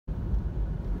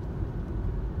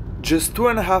Just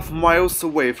 2.5 miles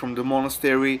away from the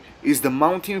monastery is the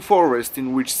mountain forest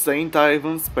in which Saint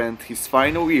Ivan spent his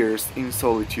final years in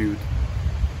solitude.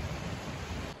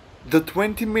 The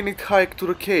 20-minute hike to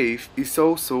the cave is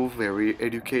also very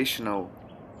educational.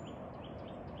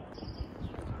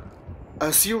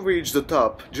 As you reach the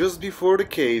top, just before the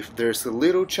cave, there's a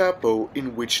little chapel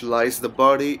in which lies the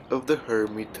body of the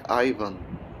hermit Ivan.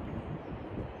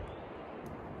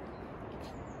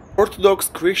 Orthodox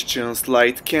Christians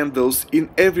light candles in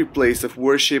every place of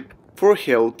worship for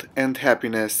health and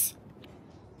happiness.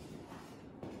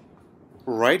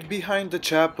 Right behind the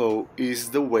chapel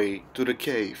is the way to the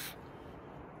cave.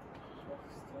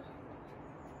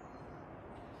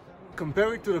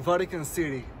 Compare it to the Vatican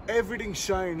City. Everything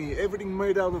shiny, everything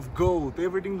made out of gold,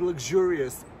 everything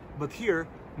luxurious. But here,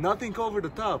 nothing over the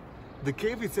top. The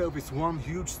cave itself is one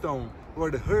huge stone,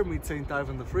 where the hermit Saint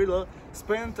Ivan of Rila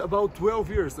spent about 12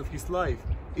 years of his life.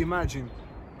 Imagine,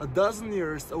 a dozen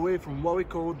years away from what we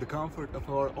call the comfort of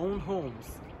our own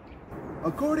homes.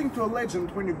 According to a legend,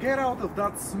 when you get out of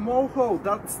that small hole,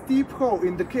 that steep hole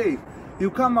in the cave, you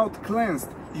come out cleansed,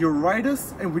 you're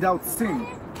righteous and without sin.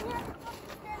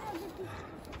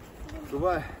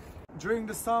 Goodbye. During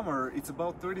the summer, it's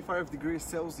about 35 degrees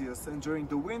Celsius, and during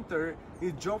the winter,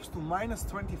 it drops to minus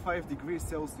 25 degrees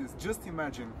Celsius. Just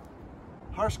imagine.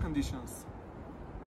 Harsh conditions.